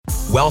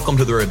Welcome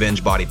to the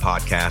Revenge Body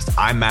Podcast.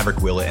 I'm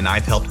Maverick Willett, and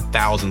I've helped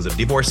thousands of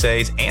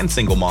divorcees and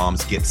single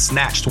moms get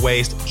snatched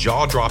waist,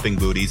 jaw-dropping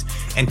booties,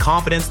 and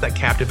confidence that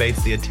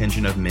captivates the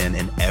attention of men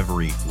in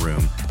every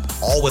room,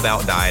 all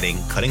without dieting,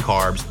 cutting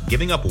carbs,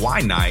 giving up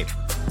wine night,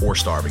 or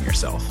starving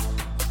yourself.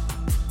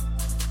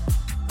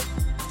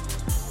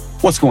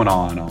 What's going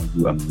on, all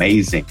you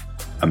amazing,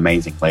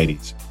 amazing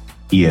ladies?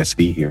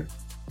 ESV here,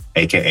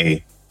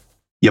 aka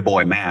your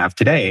boy Mav.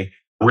 Today,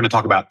 we're going to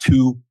talk about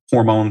two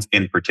hormones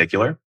in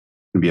particular.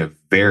 It's going to be a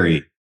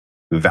very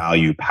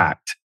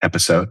value-packed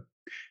episode.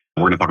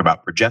 We're going to talk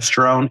about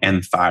progesterone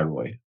and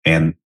thyroid.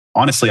 And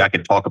honestly, I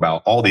could talk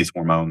about all these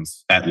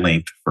hormones at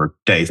length for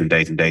days and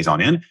days and days on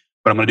end,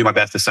 but I'm going to do my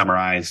best to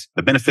summarize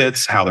the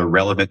benefits, how they're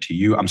relevant to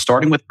you. I'm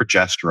starting with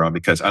progesterone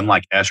because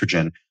unlike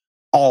estrogen,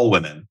 all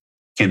women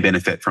can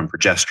benefit from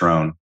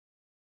progesterone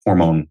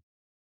hormone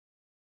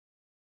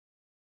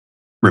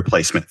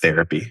replacement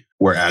therapy.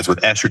 Whereas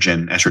with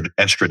estrogen,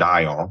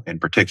 estradiol in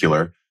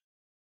particular,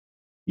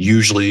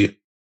 usually,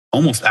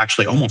 almost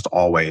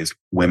always,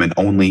 women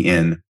only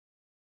in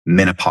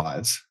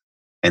menopause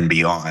and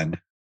beyond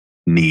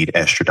need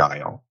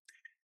estradiol.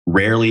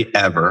 Rarely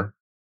ever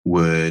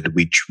would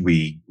we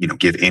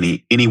give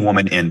any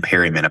woman in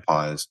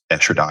perimenopause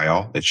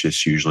estradiol. It's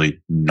just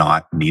usually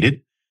not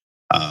needed.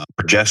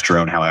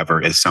 Progesterone,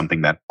 however, is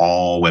something that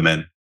all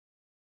women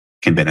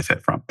can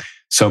benefit from.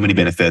 So many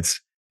benefits.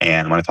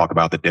 And I want to talk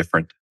about the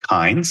different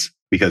kinds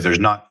because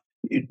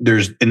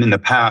in the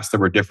past, there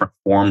were different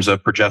forms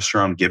of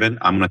progesterone given.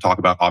 I'm going to talk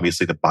about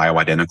obviously the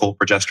bioidentical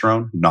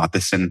progesterone, not the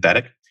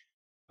synthetic.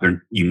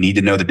 You need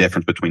to know the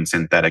difference between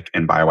synthetic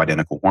and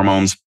bioidentical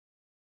hormones.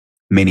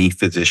 Many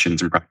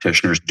physicians and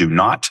practitioners do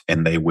not,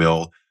 and they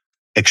will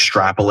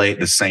extrapolate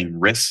the same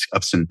risk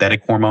of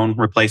synthetic hormone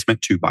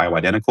replacement to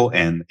bioidentical,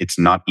 and it's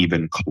not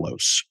even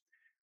close.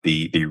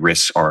 The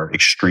risks are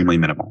extremely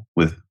minimal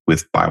with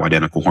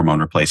bioidentical hormone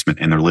replacement,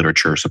 and their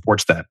literature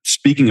supports that.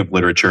 Speaking of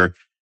literature,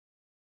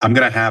 I'm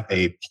going to have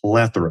a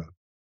plethora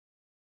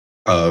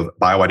of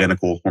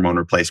bioidentical hormone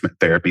replacement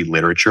therapy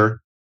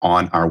literature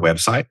on our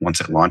website.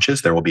 Once it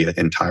launches, there will be an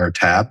entire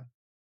tab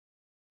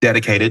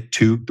dedicated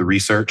to the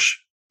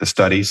research, the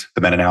studies,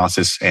 the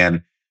meta-analysis,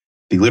 and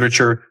the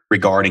literature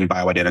regarding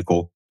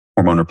bioidentical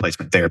hormone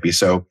replacement therapy.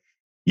 So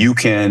you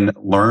can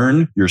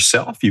learn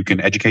yourself. You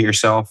can educate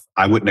yourself.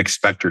 I wouldn't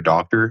expect your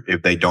doctor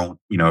if they don't,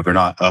 if they're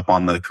not up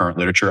on the current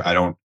literature.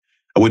 I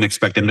wouldn't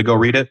expect them to go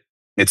read it.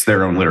 It's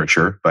their own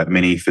literature, but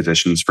many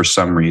physicians, for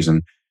some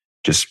reason,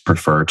 just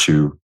prefer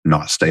to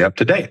not stay up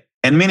to date.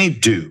 And many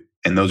do.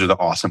 And those are the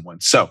awesome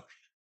ones. So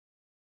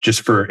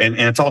and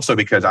it's also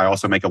because I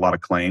also make a lot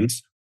of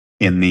claims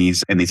in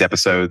these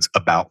episodes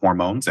about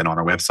hormones and on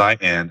our website.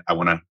 And I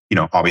want to,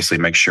 obviously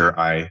make sure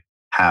I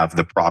have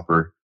the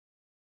proper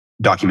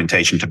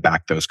documentation to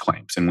back those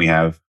claims. And we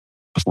have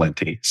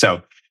plenty.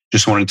 So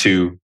just wanted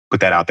to put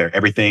that out there.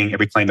 Every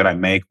claim that I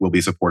make will be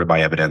supported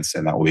by evidence,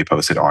 and that will be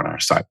posted on our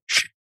site.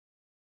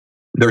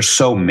 There's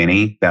so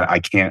many that I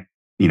can't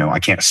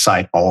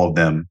cite all of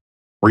them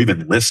or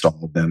even list all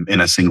of them in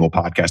a single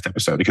podcast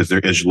episode because there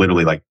is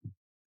literally like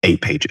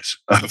 8 pages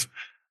of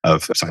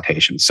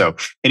citations. So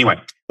anyway,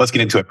 let's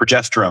get into it.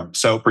 Progesterone.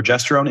 So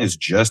progesterone is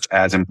just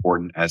as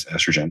important as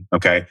estrogen.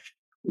 Okay.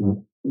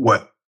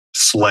 What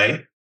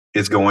SLAY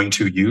is going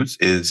to use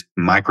is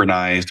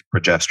micronized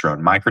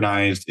progesterone.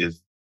 Micronized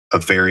is a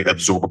very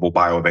absorbable,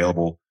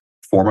 bioavailable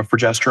form of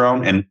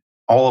progesterone. And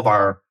all of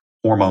our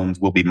hormones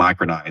will be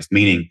micronized,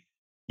 meaning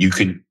you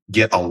can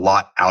get a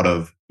lot out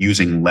of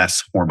using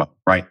less hormone,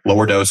 right?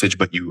 Lower dosage,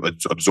 but you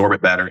absorb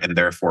it better and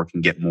therefore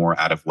can get more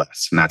out of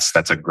less. And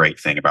that's a great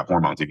thing about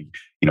hormones. If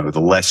the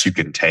less you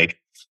can take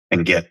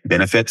and get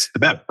benefits, the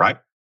better, right?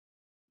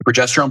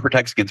 Progesterone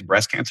protects against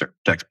breast cancer,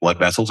 protects blood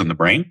vessels in the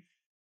brain,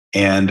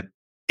 and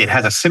it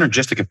has a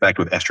synergistic effect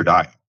with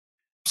estradiol.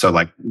 So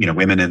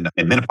women in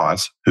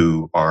menopause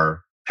who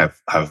are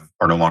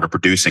no longer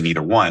producing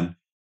either one,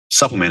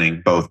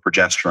 supplementing both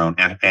progesterone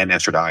and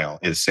estradiol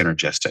is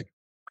synergistic.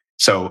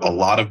 So a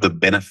lot of the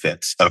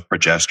benefits of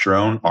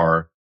progesterone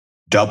are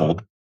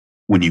doubled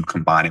when you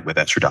combine it with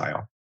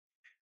estradiol.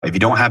 If you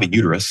don't have a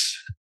uterus,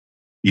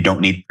 you don't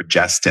need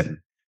progestin.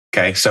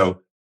 Okay.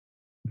 So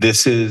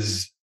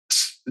progesterone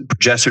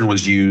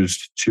was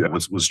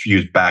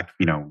used back,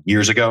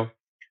 years ago.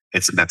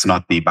 That's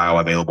not the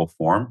bioavailable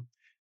form.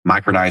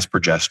 Micronized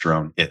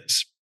progesterone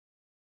is.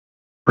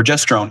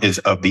 Progesterone is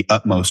of the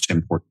utmost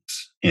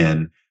importance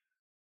in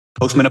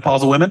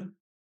postmenopausal women,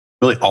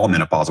 really all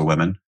menopausal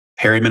women,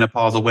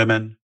 perimenopausal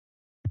women,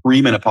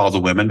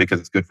 premenopausal women, because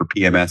it's good for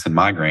PMS and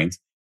migraines,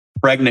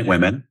 pregnant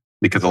women,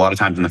 because a lot of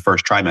times in the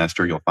first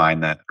trimester, you'll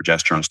find that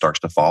progesterone starts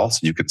to fall. So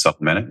you can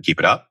supplement it and keep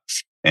it up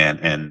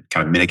and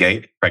kind of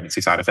mitigate pregnancy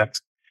side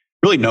effects.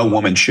 Really, no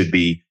woman should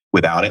be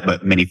without it,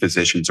 but many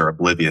physicians are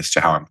oblivious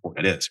to how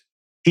important it is.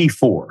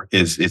 P4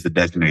 is the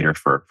designator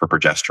for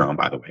progesterone,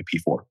 by the way,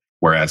 P4,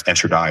 whereas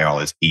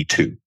estradiol is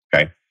E2.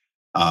 Okay.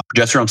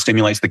 Progesterone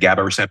stimulates the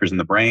GABA receptors in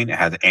the brain. It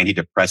has an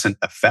antidepressant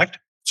effect.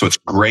 So it's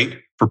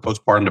great for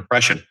postpartum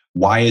depression.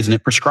 Why isn't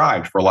it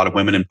prescribed for a lot of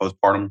women in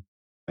postpartum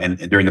and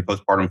during the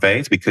postpartum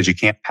phase because you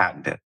can't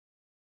patent it.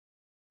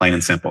 Plain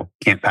and simple.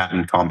 Can't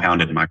patent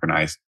compounded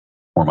micronized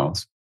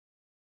hormones.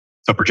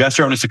 So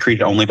progesterone is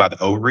secreted only by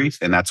the ovaries,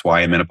 and that's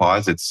why in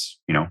menopause it's,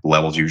 the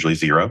level's usually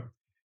 0.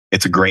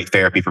 It's a great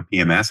therapy for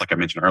PMS, like I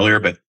mentioned earlier,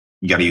 but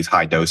you got to use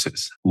high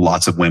doses.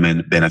 Lots of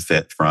women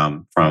benefit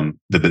from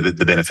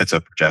the benefits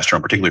of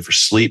progesterone, particularly for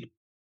sleep,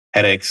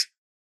 headaches,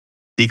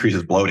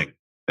 decreases bloating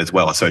as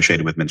well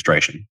associated with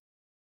menstruation.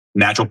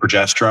 Natural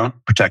progesterone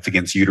protects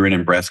against uterine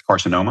and breast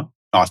carcinoma,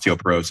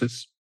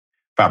 osteoporosis,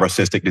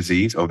 fibrocystic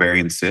disease,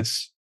 ovarian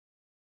cysts.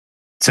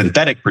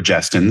 Synthetic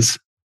progestins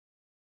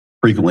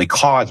frequently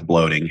cause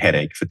bloating,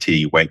 headache,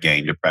 fatigue, weight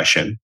gain,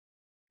 depression,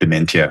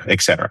 dementia,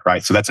 etc.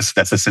 Right? So that's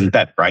a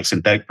synthetic, right?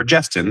 Synthetic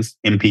progestins,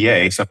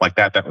 MPA, stuff like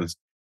that was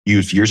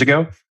used years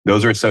ago.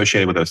 Those are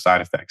associated with those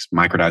side effects.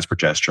 Micronized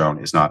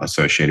progesterone is not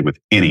associated with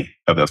any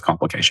of those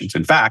complications.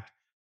 In fact,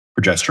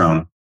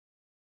 progesterone,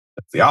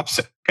 that's the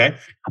opposite. Okay.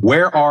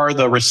 Where are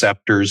the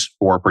receptors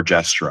for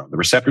progesterone? The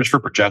receptors for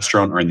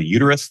progesterone are in the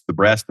uterus, the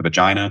breast, the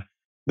vagina,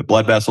 the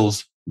blood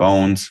vessels,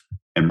 bones,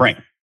 and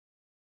brain.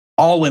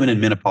 All women in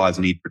menopause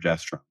need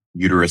progesterone,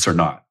 uterus or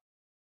not.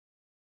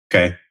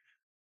 Okay.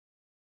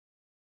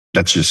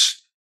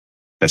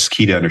 That's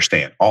key to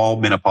understand. All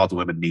menopausal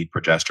women need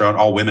progesterone.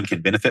 All women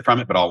can benefit from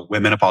it, but all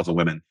menopausal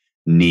women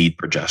need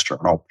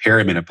progesterone. All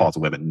perimenopausal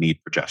women need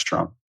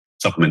progesterone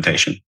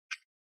supplementation.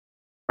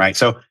 Right.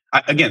 So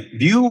again,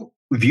 view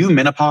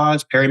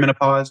menopause,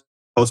 perimenopause,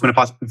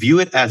 postmenopause, view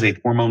it as a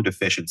hormone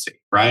deficiency,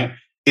 right?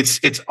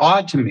 It's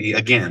odd to me,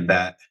 again,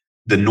 that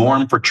the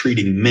norm for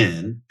treating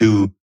men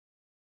who,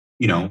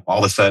 all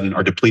of a sudden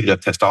are depleted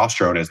of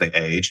testosterone as they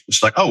age,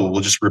 it's like, oh,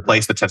 we'll just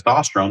replace the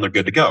testosterone. They're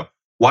good to go.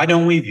 Why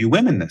don't we view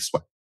women this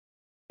way?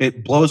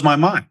 It blows my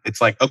mind. It's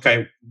like,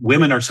 okay,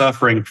 women are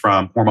suffering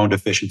from hormone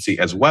deficiency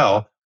as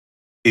well.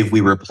 If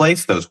we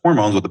replace those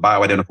hormones with the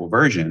bioidentical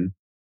version,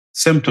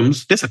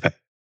 symptoms dissipate.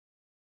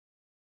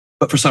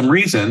 But for some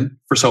reason,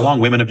 for so long,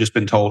 women have just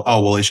been told,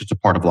 oh, well, it's just a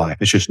part of life.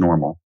 It's just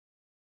normal.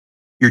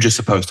 You're just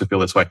supposed to feel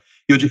this way.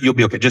 You'll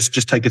be okay.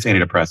 Just take this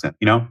antidepressant,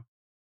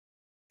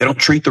 They don't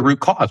treat the root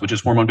cause, which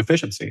is hormone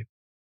deficiency.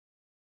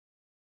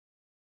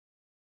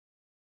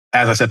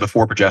 As I said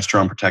before,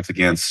 progesterone protects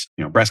against,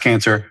 breast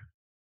cancer,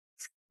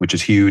 which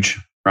is huge,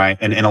 right?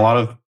 And a lot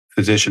of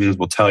physicians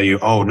will tell you,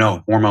 oh,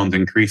 no, hormones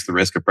increase the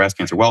risk of breast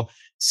cancer. Well,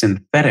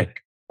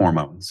 synthetic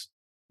hormones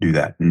do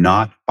that,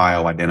 not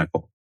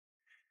bioidentical.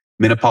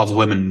 Menopausal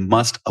women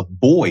must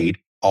avoid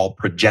all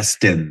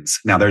progestins.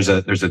 Now, there's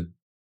a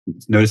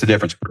notice the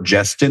difference.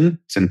 Progestin,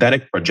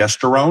 synthetic,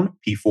 progesterone,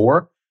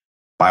 P4,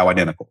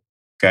 bioidentical.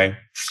 Okay.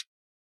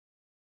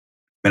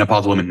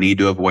 Menopausal women need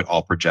to avoid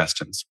all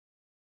progestins.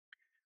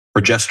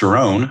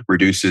 Progesterone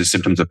reduces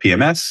symptoms of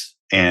PMS.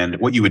 And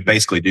what you would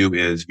basically do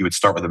is you would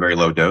start with a very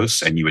low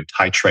dose and you would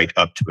titrate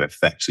up to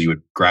effect. So you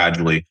would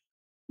gradually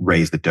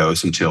raise the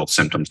dose until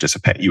symptoms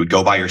dissipate. You would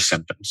go by your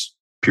symptoms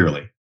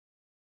purely.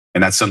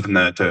 And that's something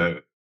that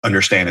to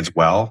understand as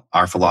well.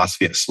 Our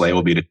philosophy at Slay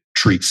will be to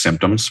treat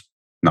symptoms,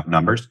 not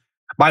numbers.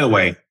 By the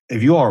way,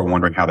 if you all are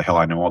wondering how the hell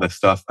I know all this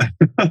stuff,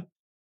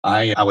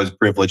 I was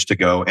privileged to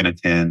go and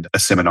attend a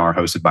seminar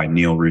hosted by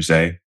Neil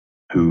Rouze,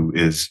 who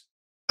is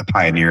a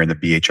pioneer in the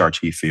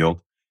BHRT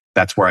field.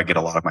 That's where I get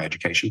a lot of my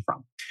education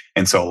from.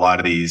 And so a lot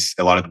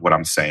of what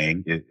I'm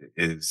saying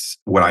is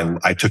what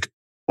I took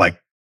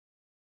like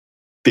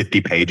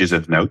 50 pages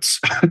of notes,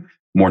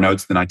 more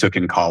notes than I took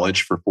in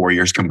college for 4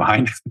 years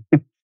combined.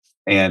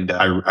 And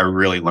I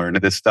really learned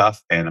this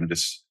stuff. And I'm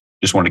just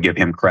want to give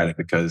him credit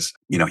because,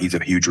 he's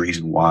a huge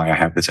reason why I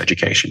have this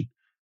education.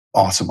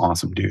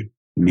 Awesome dude.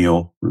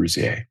 Neil Rouze.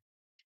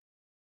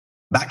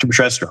 Back to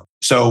progesterone.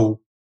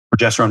 So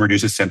progesterone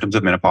reduces symptoms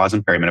of menopause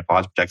and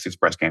perimenopause, protects against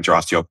breast cancer,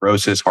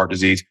 osteoporosis, heart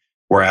disease,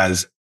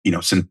 whereas,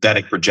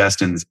 synthetic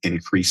progestins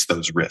increase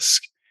those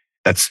risks.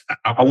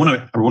 I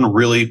want to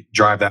really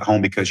drive that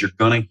home because you're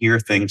going to hear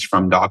things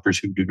from doctors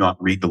who do not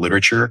read the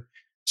literature,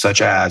 such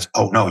as,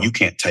 oh no, you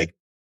can't take,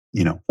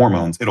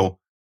 hormones. It'll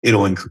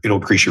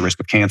increase your risk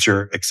of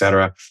cancer,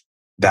 etc.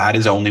 That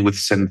is only with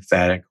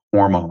synthetic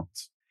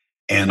hormones.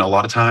 And a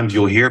lot of times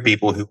you'll hear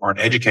people who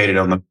aren't educated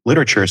on the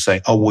literature say,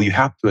 oh, well, you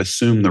have to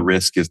assume the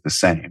risk is the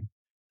same.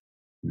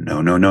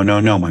 No,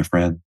 my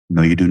friend.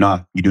 No, you do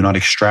not. You do not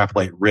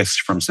extrapolate risks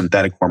from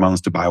synthetic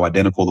hormones to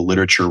bioidentical. The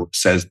literature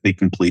says the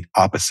complete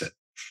opposite.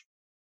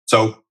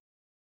 So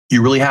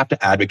you really have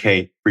to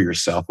advocate for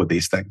yourself with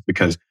these things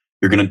because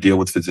you're going to deal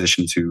with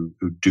physicians who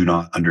do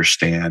not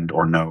understand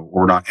or know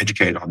or not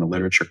educated on the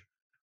literature.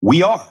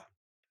 We are,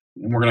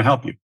 and we're going to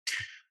help you.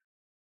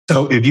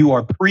 So if you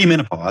are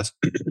premenopause,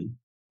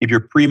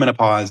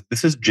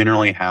 this is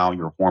generally how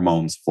your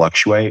hormones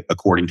fluctuate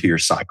according to your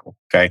cycle.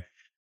 Okay.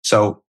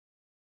 So,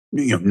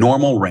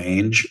 normal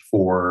range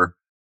for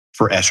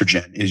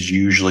estrogen is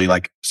usually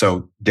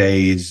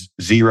days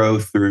 0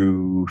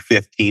 through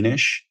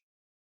 15-ish,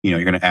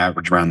 you're going to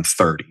average around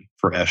 30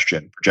 for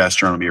estrogen.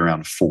 Progesterone will be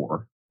around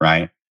 4,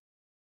 right?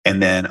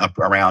 And then up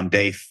around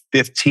day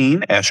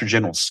 15,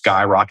 estrogen will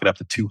skyrocket up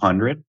to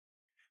 200.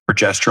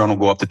 Progesterone will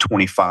go up to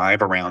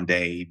 25 around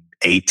day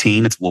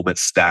 18, it's a little bit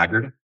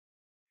staggered.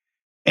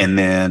 And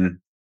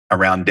then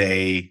around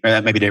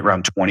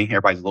around 20,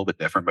 everybody's a little bit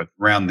different, but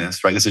around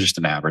this, right? This is just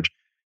an average.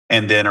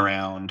 And then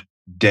around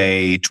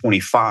day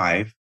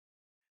 25,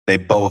 they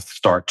both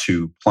start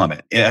to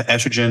plummet.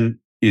 Estrogen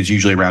is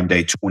usually around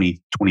day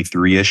 20,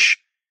 23-ish.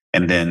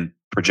 And then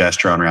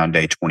progesterone around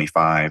day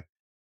 25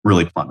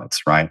 really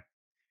plummets, right?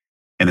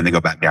 And then they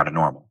go back down to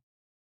normal.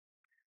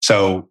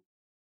 So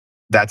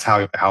that's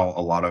how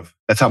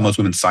most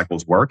women's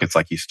cycles work. It's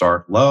like you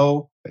start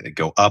low, they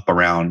go up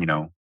around,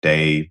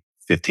 day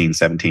 15,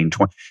 17,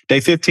 20. Day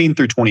 15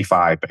 through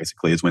 25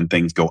 basically is when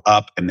things go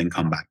up and then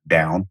come back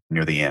down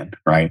near the end,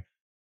 right?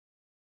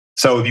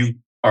 So if you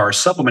are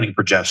supplementing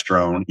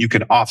progesterone, you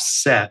can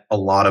offset a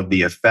lot of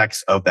the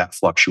effects of that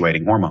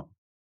fluctuating hormone.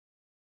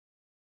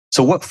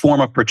 So what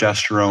form of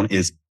progesterone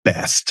is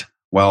best?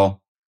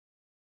 Well,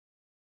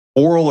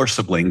 oral or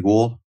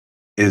sublingual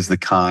is the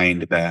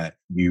kind that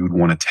you'd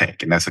want to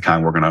take. And that's the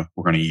kind we're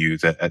gonna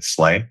use at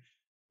Slay.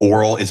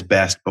 Oral is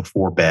best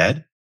before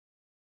bed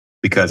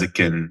because it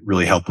can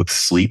really help with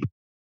sleep.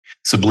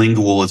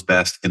 Sublingual is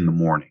best in the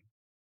morning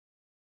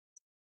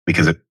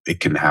because it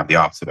can have the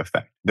opposite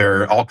effect.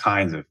 There are all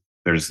kinds of,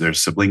 there's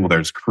sublingual,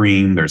 there's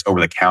cream, there's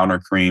over-the-counter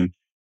cream.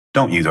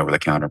 Don't use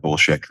over-the-counter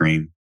bullshit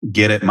cream.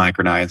 Get it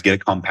micronized, get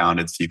it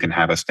compounded so you can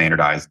have a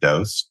standardized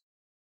dose,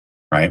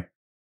 right?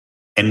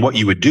 And what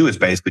you would do is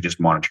basically just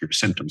monitor your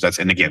symptoms.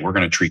 And again, we're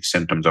going to treat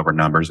symptoms over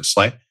numbers at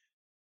Slay.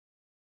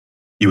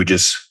 You would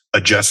just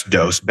adjust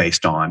dose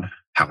based on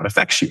how it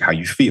affects you, how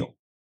you feel.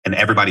 And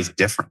everybody's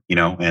different,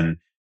 and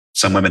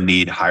some women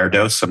need higher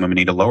dose, some women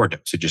need a lower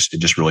dose. It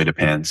just really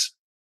depends.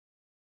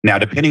 Now,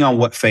 depending on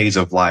what phase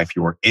of life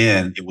you're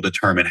in, it will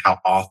determine how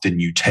often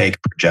you take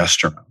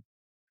progesterone,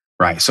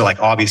 right? So like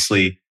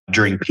obviously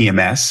during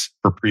PMS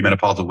for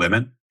premenopausal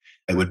women,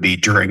 it would be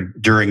during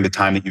the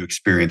time that you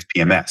experience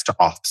PMS to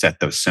offset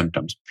those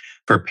symptoms.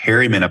 For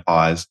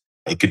perimenopause,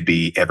 it could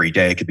be every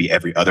day, it could be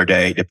every other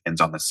day. It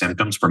depends on the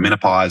symptoms. For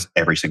menopause,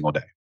 every single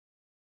day,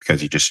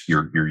 because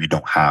you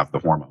don't have the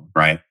hormone,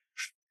 right?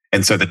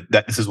 And so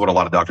this is what a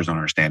lot of doctors don't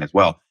understand as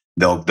well.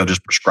 They'll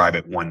just prescribe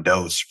it one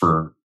dose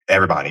for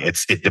everybody.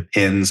 It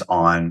depends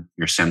on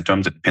your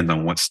symptoms. It depends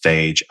on what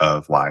stage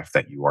of life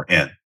that you are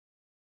in.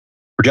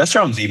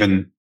 Progesterone's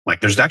even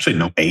there's actually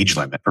no age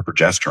limit for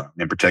progesterone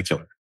in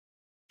particular.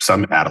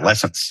 Some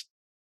adolescents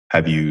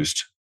have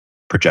used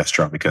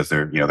progesterone because they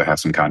have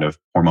some kind of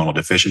hormonal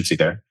deficiency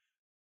there.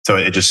 So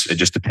it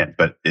just depends,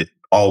 but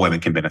all women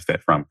can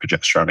benefit from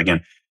progesterone.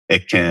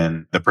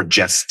 Again, the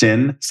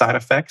progestin side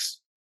effects,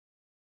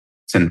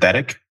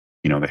 synthetic,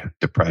 the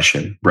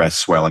depression, breast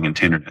swelling and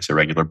tenderness,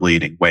 irregular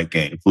bleeding, weight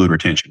gain, fluid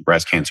retention,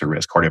 breast cancer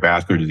risk,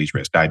 cardiovascular disease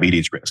risk,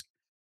 diabetes risk.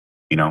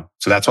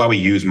 So that's why we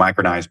use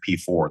micronized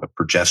P4, the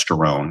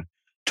progesterone,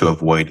 to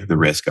avoid the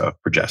risk of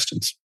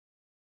progestins.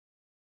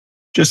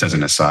 Just as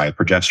an aside,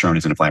 progesterone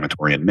is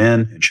inflammatory in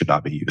men and should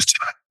not be used.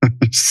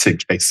 Just in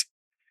case.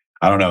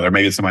 I don't know. There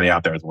may be somebody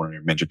out there that's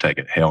wondering if men should take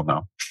it. Hell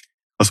no.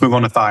 Let's move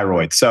on to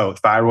thyroid. So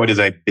thyroid is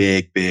a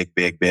big, big,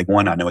 big, big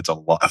one. I know it's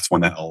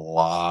one that a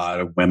lot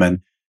of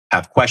women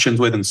have questions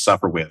with and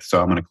suffer with.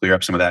 So I'm going to clear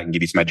up some of that and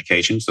give you some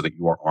education so that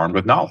you are armed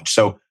with knowledge.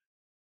 So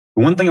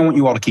the one thing I want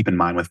you all to keep in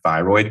mind with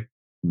thyroid,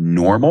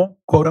 normal,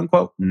 quote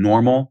unquote,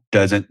 normal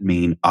doesn't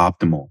mean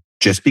optimal.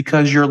 Just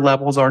because your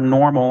levels are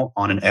normal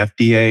on an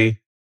FDA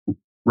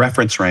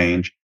reference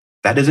range,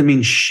 that doesn't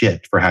mean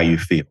shit for how you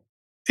feel.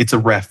 It's a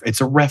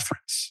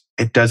reference.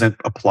 It doesn't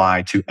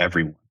apply to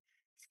everyone,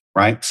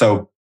 right?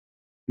 So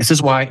this is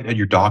why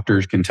your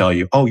doctors can tell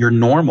you, oh, you're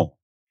normal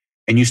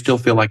and you still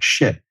feel like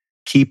shit.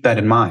 Keep that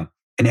in mind.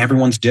 And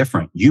everyone's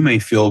different. You may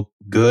feel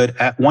good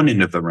at one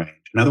end of the range.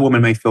 Another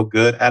woman may feel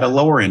good at a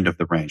lower end of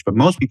the range, but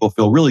most people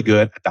feel really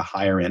good at the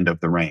higher end of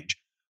the range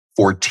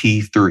for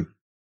T3.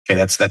 Okay,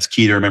 that's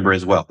key to remember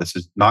as well. This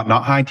is not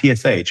high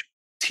TSH.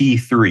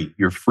 T3,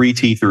 your free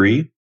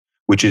T3,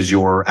 which is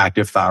your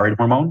active thyroid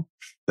hormone,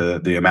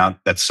 the amount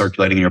that's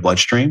circulating in your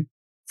bloodstream,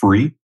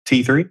 free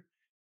T3,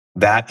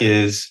 that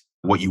is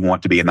what you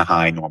want to be in the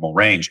high normal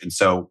range. And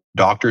so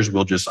doctors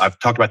will I've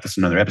talked about this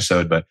in another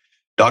episode, but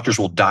doctors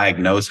will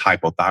diagnose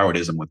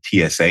hypothyroidism with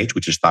TSH,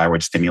 which is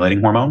thyroid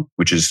stimulating hormone,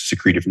 which is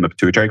secreted from the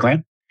pituitary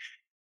gland.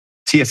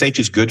 TSH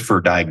is good for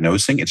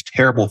diagnosing. It's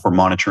terrible for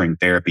monitoring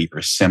therapy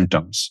or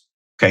symptoms.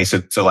 Okay,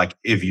 so like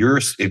if your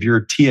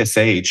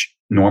TSH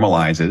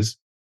normalizes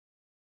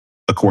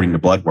according to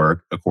blood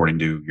work, according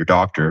to your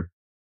doctor,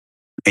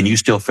 and you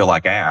still feel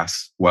like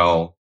ass,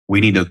 well,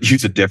 we need to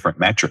use a different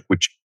metric,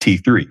 which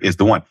T3 is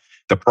the one.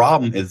 The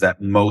problem is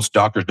that most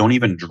doctors don't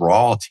even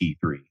draw T3.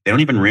 They don't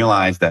even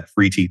realize that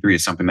free T3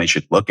 is something they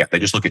should look at. They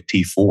just look at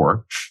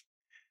T4,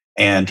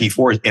 and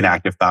T4 is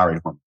inactive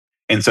thyroid hormone.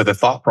 And so the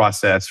thought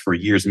process for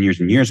years and years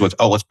and years was,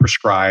 oh, let's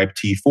prescribe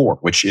T4,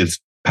 which is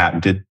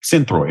patented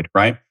Synthroid,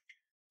 right?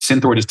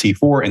 Synthroid is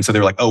T4. And so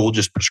they're like, oh, we'll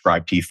just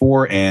prescribe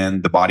T4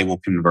 and the body will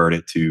convert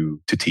it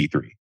to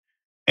T3.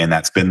 And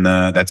that's been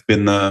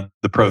the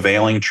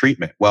prevailing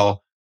treatment.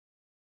 Well,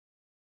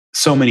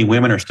 so many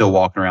women are still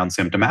walking around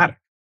symptomatic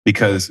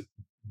because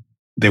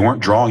they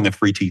weren't drawing the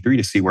free T3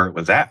 to see where it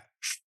was at.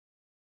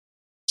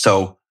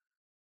 So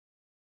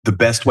the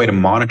best way to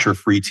monitor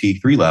free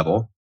T3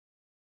 level,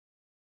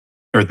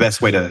 or the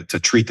best way to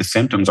treat the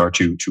symptoms, are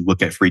to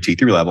look at free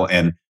T3 level.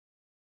 And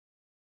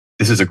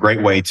this is a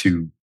great way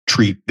to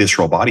treat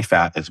visceral body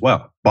fat as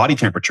well. Body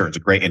temperature is a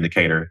great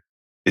indicator,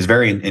 is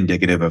very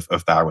indicative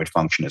of thyroid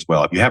function as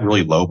well. If you have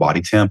really low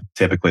body temp,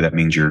 typically that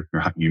means you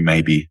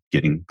may be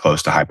getting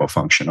close to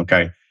hypofunction.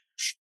 Okay.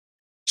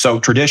 So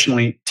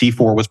traditionally,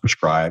 T4 was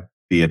prescribed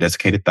via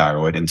desiccated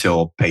thyroid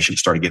until patients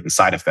started getting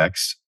side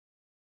effects.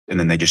 And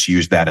then they just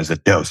used that as a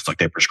dose. It's like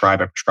they prescribe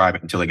it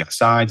until they got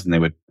sides,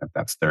 and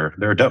that's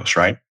their dose,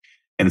 right?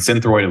 And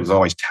Synthroid was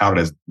always touted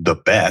as the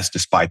best,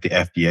 despite the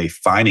FDA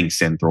fining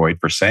Synthroid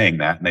for saying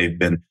that. And they've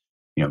been,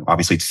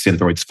 obviously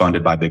Synthroid's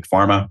funded by Big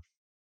Pharma.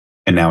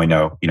 And now we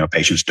know,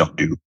 patients don't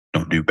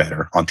do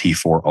better on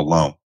T4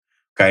 alone.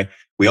 Okay.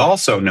 We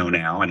also know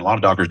now, and a lot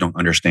of doctors don't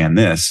understand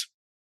this,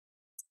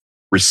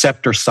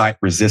 receptor site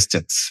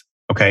resistance.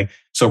 Okay.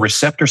 So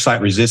receptor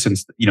site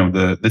resistance,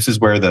 this is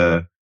where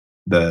the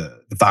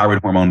thyroid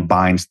hormone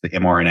binds the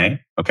mRNA.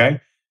 Okay.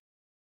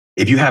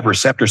 If you have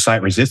receptor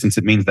site resistance,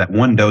 it means that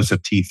one dose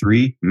of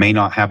T3 may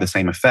not have the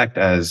same effect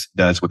as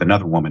does with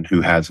another woman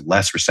who has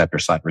less receptor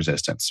site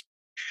resistance.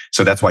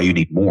 So that's why you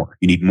need more.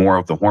 You need more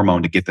of the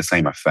hormone to get the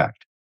same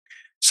effect.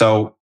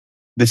 So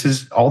this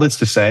is all this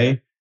to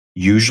say,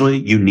 usually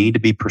you need to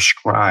be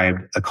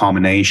prescribed a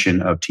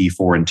combination of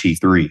T4 and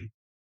T3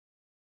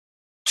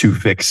 to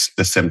fix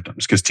the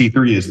symptoms, because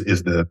T3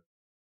 is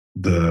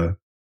the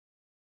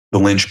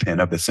linchpin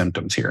of the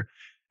symptoms here.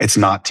 It's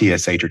not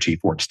TSH or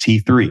T4, it's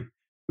T3,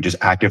 which is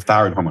active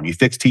thyroid hormone. You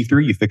fix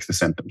T3, you fix the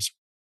symptoms.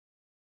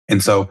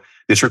 And so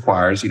this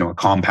requires, a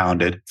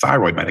compounded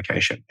thyroid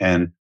medication,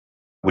 and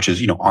which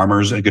is,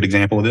 Armour's a good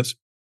example of this.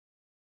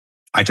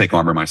 I take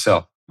Armour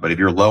myself, but if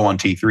you're low on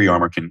T3,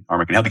 Armour can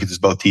help, because it's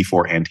both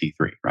T4 and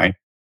T3, right?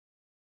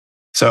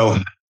 So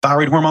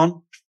thyroid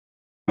hormone,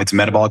 it's a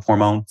metabolic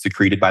hormone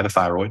secreted by the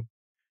thyroid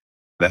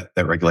that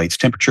regulates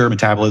temperature,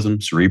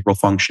 metabolism, cerebral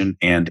function,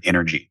 and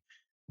energy.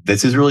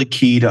 This is really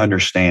key to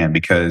understand,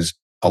 because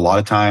a lot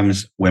of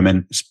times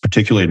women,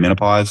 particularly in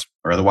menopause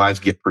or otherwise,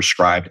 get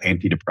prescribed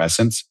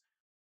antidepressants.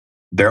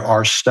 There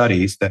are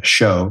studies that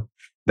show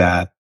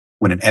that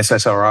when an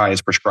SSRI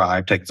is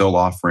prescribed, take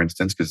Zoloft for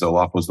instance, because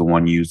Zoloft was the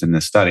one used in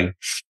this study,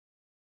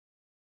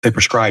 they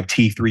prescribed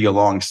T3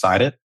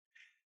 alongside it.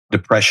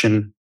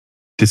 Depression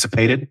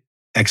dissipated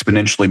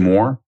exponentially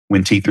more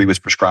when T3 was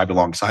prescribed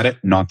alongside it,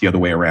 not the other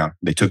way around.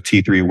 They took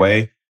T3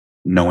 away,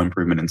 no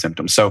improvement in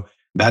symptoms. So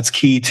that's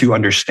key to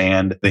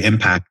understand the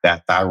impact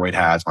that thyroid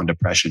has on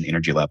depression and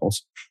energy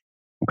levels.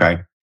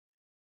 Okay.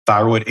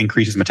 Thyroid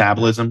increases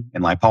metabolism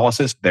and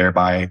lipolysis,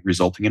 thereby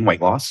resulting in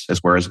weight loss,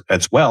 as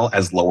well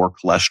as lower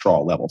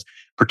cholesterol levels,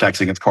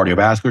 protects against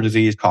cardiovascular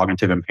disease,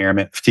 cognitive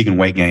impairment, fatigue and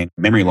weight gain,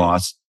 memory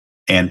loss,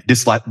 and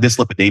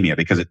dyslipidemia,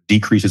 because it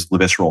decreases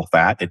visceral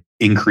fat, it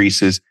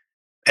increases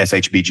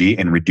SHBG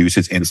and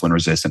reduces insulin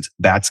resistance.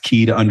 That's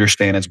key to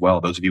understand as well.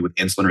 Those of you with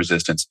insulin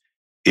resistance,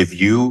 if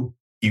you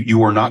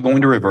are not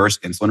going to reverse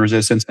insulin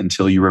resistance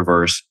until you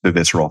reverse the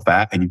visceral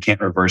fat, and you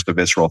can't reverse the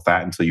visceral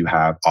fat until you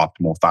have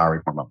optimal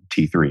thyroid hormone,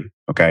 T3,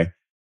 okay?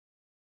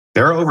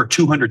 There are over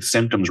 200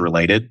 symptoms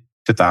related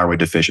to thyroid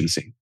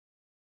deficiency.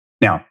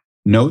 Now,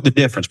 note the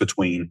difference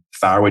between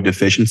thyroid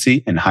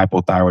deficiency and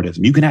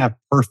hypothyroidism. You can have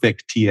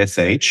perfect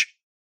TSH,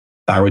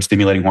 thyroid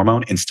stimulating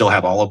hormone, and still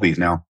have all of these.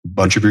 Now, a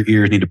bunch of your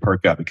ears need to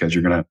perk up, because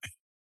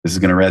this is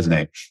going to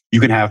resonate. You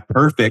can have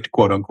perfect,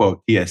 quote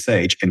unquote,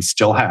 TSH and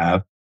still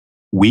have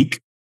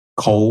weak,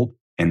 cold,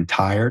 and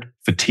tired,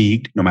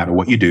 fatigued, no matter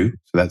what you do.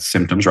 So that's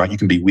symptoms, right? You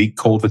can be weak,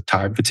 cold,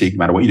 tired, fatigued, no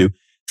matter what you do.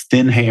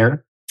 Thin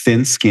hair,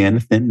 thin skin,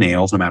 thin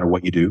nails, no matter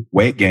what you do.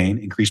 Weight gain,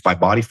 increased by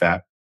body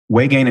fat.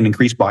 Weight gain and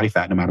increased body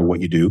fat, no matter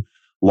what you do.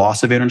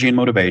 Loss of energy and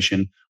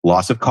motivation,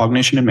 loss of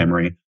cognition and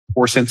memory,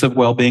 poor sense of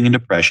well-being and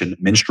depression,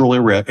 menstrual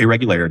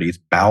irregularities,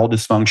 bowel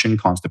dysfunction,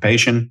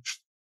 constipation.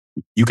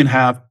 You can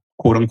have,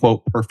 quote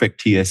unquote,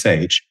 perfect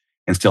TSH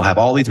and still have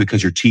all these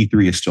because your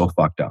T3 is still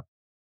fucked up.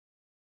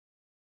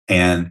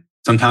 And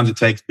sometimes it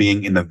takes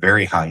being in the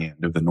very high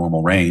end of the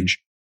normal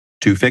range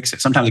to fix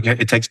it. Sometimes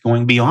it takes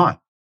going beyond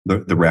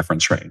the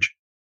reference range.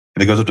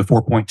 If it goes up to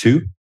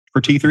 4.2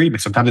 for T3, but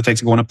sometimes it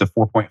takes going up to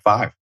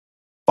 4.5,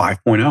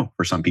 5.0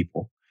 for some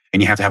people.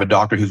 And you have to have a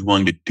doctor who's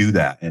willing to do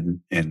that and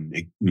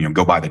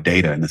go by the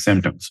data and the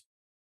symptoms.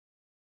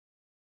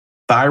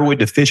 Thyroid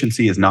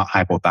deficiency is not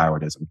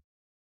hypothyroidism.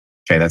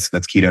 Okay,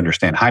 that's key to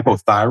understand.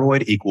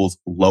 Hypothyroid equals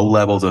low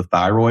levels of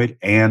thyroid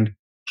and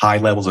high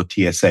levels of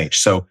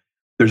TSH. So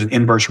there's an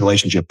inverse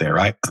relationship there,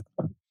 right?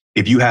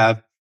 If you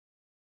have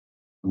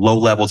low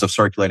levels of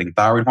circulating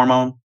thyroid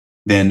hormone,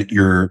 then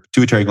your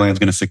pituitary gland is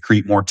going to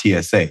secrete more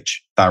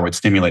TSH, thyroid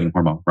stimulating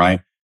hormone,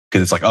 right?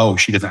 Because it's like, oh,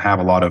 she doesn't have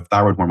a lot of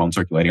thyroid hormone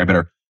circulating.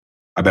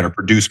 I better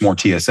produce more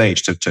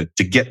TSH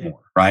to get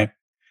more, right?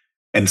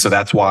 And so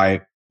that's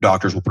why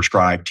doctors will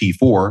prescribe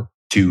T4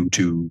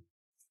 to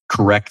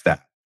correct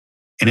that.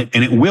 And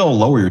it will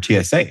lower your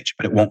TSH,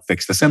 but it won't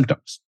fix the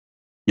symptoms.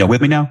 You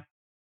with me now?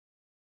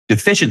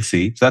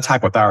 Deficiency, so that's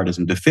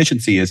hypothyroidism.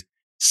 Deficiency is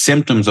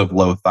symptoms of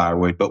low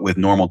thyroid, but with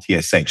normal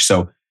TSH.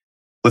 So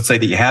let's say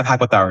that you have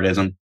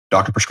hypothyroidism,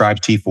 doctor prescribes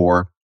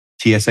T4,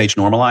 TSH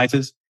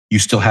normalizes, you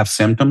still have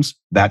symptoms,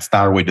 that's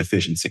thyroid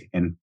deficiency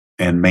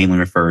and mainly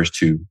refers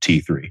to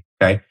T3.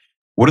 Okay.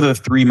 What are the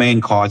three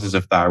main causes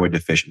of thyroid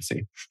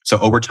deficiency? So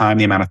over time,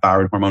 the amount of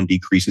thyroid hormone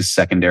decreases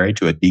secondary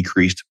to a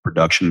decreased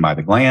production by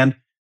the gland,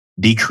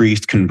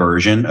 decreased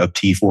conversion of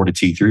T4 to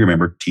T3.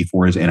 Remember,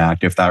 T4 is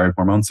inactive thyroid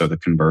hormone, so the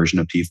conversion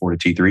of T4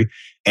 to T3,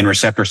 and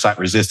receptor site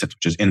resistance,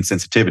 which is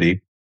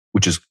insensitivity,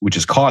 which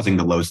is causing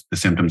the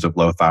symptoms of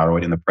low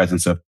thyroid in the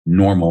presence of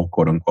normal,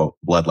 quote unquote,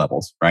 blood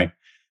levels, right?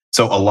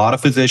 So a lot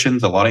of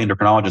physicians, a lot of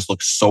endocrinologists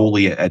look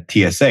solely at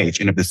TSH.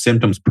 And if the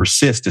symptoms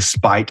persist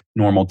despite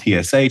normal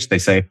TSH, they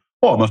say,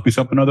 oh, it must be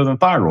something other than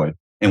thyroid.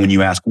 And when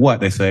you ask what,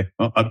 they say,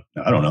 oh,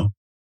 I don't know,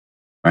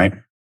 right?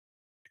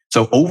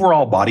 So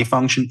overall body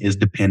function is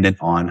dependent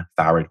on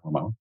thyroid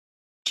hormone.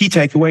 Key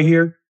takeaway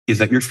here is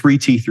that your free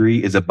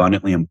T3 is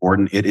abundantly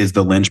important. It is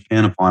the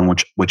linchpin upon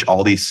which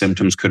all these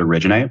symptoms could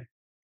originate.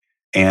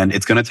 And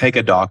it's going to take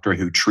a doctor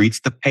who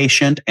treats the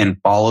patient and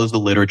follows the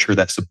literature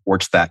that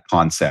supports that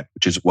concept,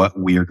 which is what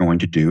we are going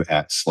to do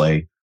at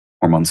Slay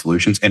Hormone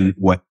Solutions and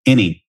what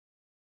any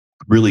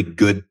really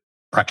good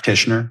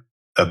practitioner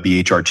of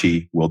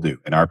BHRT will do.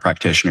 And our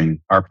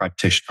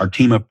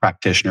team of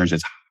practitioners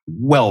is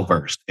well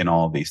versed in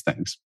all of these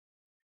things.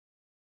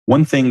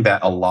 One thing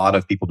that a lot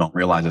of people don't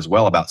realize as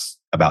well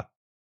about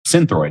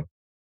Synthroid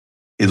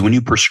is when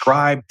you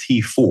prescribe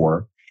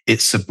T4, it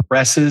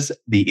suppresses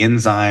the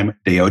enzyme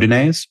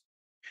deiodinase,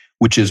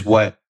 which is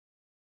what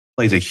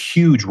plays a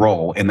huge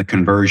role in the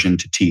conversion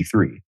to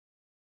T3.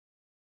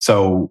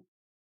 So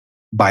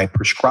by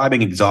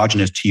prescribing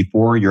exogenous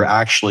T4, you're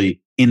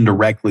actually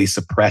indirectly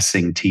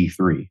suppressing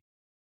T3.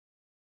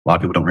 A lot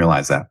of people don't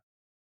realize that.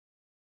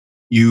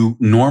 You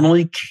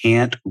normally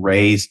can't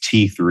raise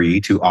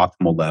T3 to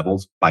optimal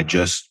levels by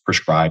just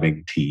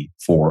prescribing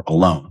T4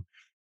 alone.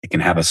 It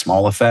can have a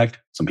small effect.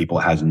 Some people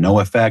it has no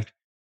effect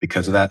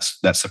because of that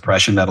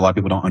suppression that a lot of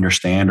people don't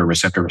understand, or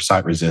receptor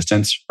site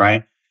resistance,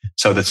 right?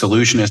 So the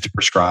solution is to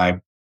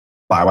prescribe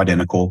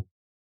bioidentical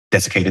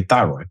desiccated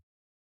thyroid.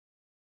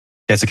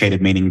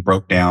 Desiccated meaning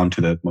broke down to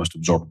the most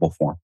absorbable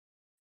form.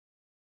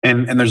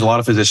 And there's a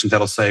lot of physicians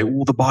that'll say,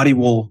 well, the body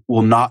will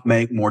not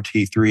make more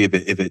T3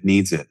 if it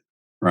needs it,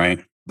 right?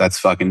 That's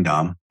fucking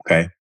dumb,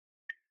 okay?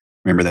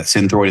 Remember that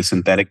Synthroid is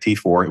synthetic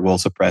T4. It will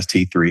suppress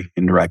T3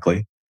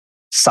 indirectly.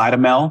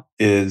 Cytomel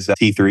is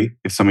T3.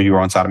 If some of you are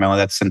on Cytomel,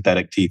 that's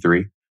synthetic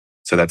T3.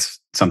 So that's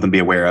something to be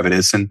aware of. It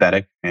is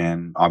synthetic.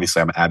 And obviously,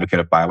 I'm an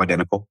advocate of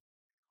bioidentical.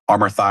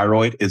 Armour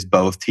Thyroid is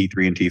both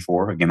T3 and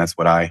T4. Again, that's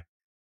when I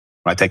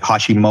take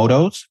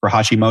Hashimoto's. For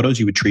Hashimoto's,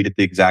 you would treat it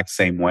the exact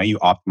same way. You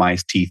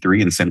optimize T3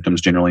 and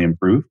symptoms generally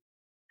improve.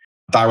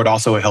 Thyroid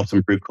also helps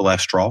improve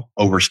cholesterol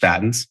over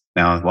statins.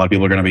 Now, a lot of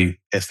people are going to be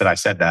pissed that I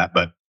said that,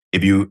 but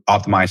if you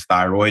optimize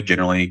thyroid,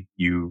 generally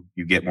you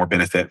get more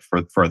benefit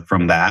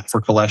from that for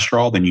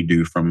cholesterol than you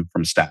do from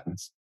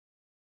statins.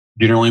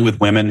 Generally, with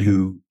women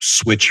who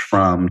switch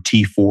from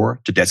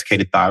T4 to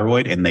desiccated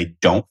thyroid and they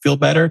don't feel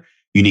better,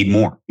 you need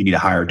more. You need a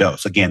higher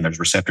dose. Again, there's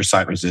receptor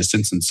site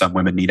resistance, and some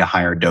women need a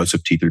higher dose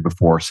of T3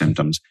 before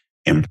symptoms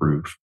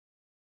improve.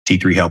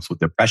 T3 helps with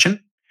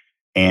depression,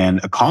 and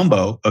a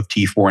combo of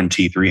T4 and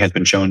T3 has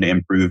been shown to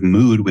improve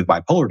mood with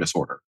bipolar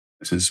disorder.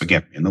 This is,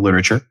 again, in the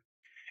literature.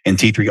 And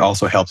T3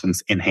 also helps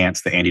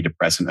enhance the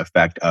antidepressant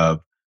effect of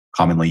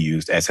commonly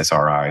used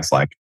SSRIs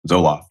like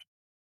Zoloft.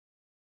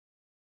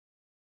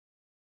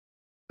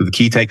 So the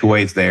key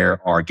takeaways there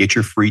are get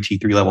your free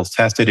T3 levels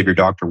tested. If your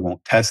doctor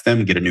won't test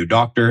them, get a new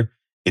doctor.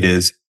 It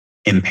is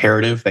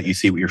imperative that you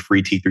see what your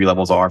free T3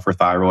 levels are for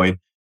thyroid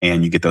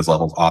and you get those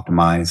levels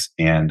optimized.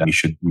 And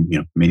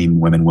many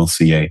women will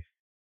see a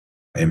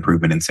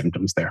improvement in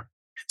symptoms there.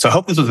 So I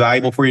hope this was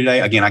valuable for you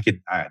today. Again,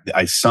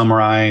 I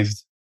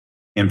summarized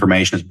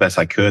information as best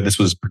I could. This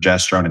was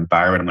progesterone and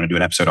thyroid. I'm going to do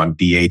an episode on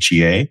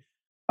DHEA.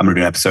 I'm going to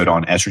do an episode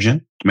on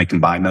estrogen. I may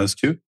combine those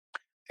two.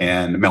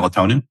 And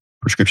melatonin,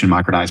 prescription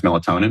micronized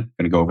melatonin. I'm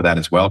going to go over that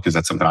as well because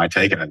that's something I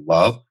take and I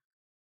love.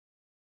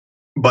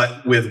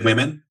 But with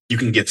women, you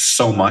can get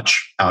so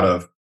much out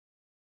of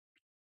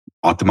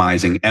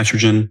optimizing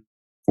estrogen.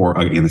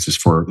 This is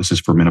for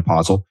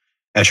menopausal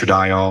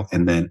estradiol,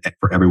 and then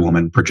for every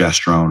woman,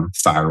 progesterone,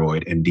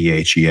 thyroid, and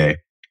DHEA.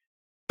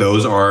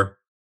 Those are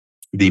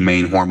the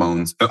main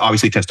hormones.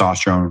 Obviously,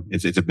 testosterone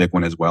is a big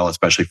one as well,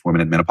 especially for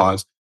women in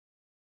menopause.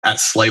 At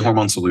Slay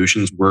Hormone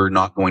Solutions, we're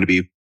not going to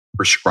be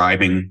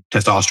prescribing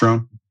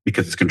testosterone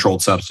because it's a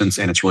controlled substance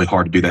and it's really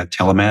hard to do that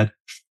telemed.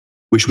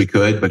 Wish we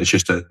could, but it's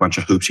just a bunch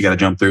of hoops you got to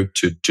jump through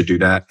to do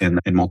that in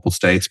multiple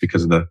states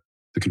because of the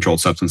controlled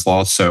substance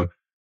laws. So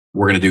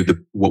we're going to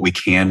do what we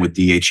can with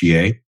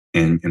DHEA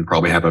and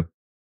probably have a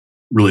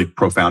really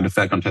profound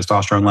effect on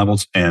testosterone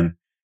levels. And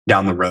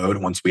down the road,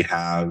 once we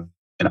have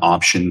an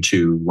option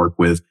to work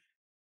with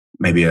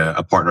maybe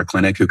a partner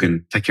clinic who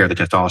can take care of the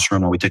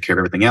testosterone while we take care of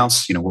everything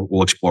else,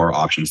 we'll explore our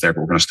options there,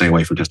 but we're going to stay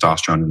away from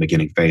testosterone in the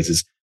beginning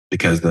phases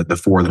because the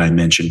four that I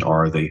mentioned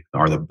are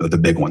the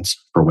big ones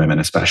for women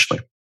especially.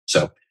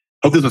 So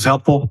Hope this was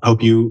helpful.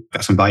 Hope you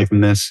got some value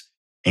from this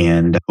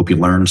and hope you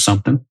learned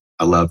something.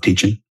 I love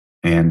teaching,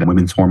 and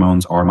women's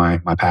hormones are my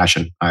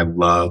passion. I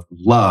love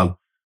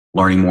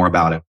learning more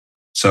about it.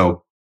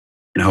 So,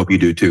 and I hope you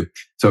do too.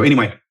 So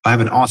anyway,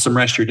 have an awesome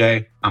rest of your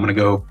day. I'm going to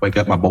go wake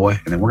up my boy,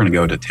 and then we're going to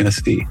go to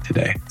Tennessee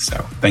today. So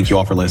thank you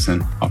all for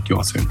listening. Talk to you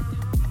all soon.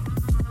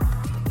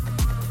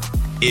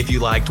 If you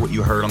liked what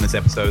you heard on this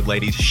episode,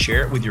 ladies,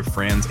 share it with your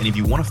friends. And if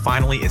you want to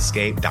finally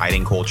escape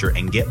dieting culture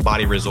and get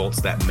body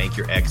results that make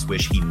your ex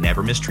wish he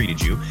never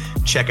mistreated you,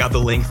 check out the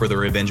link for the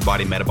Revenge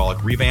Body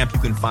Metabolic Revamp. You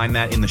can find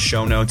that in the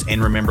show notes.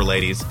 And remember,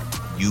 ladies,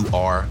 you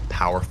are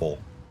powerful.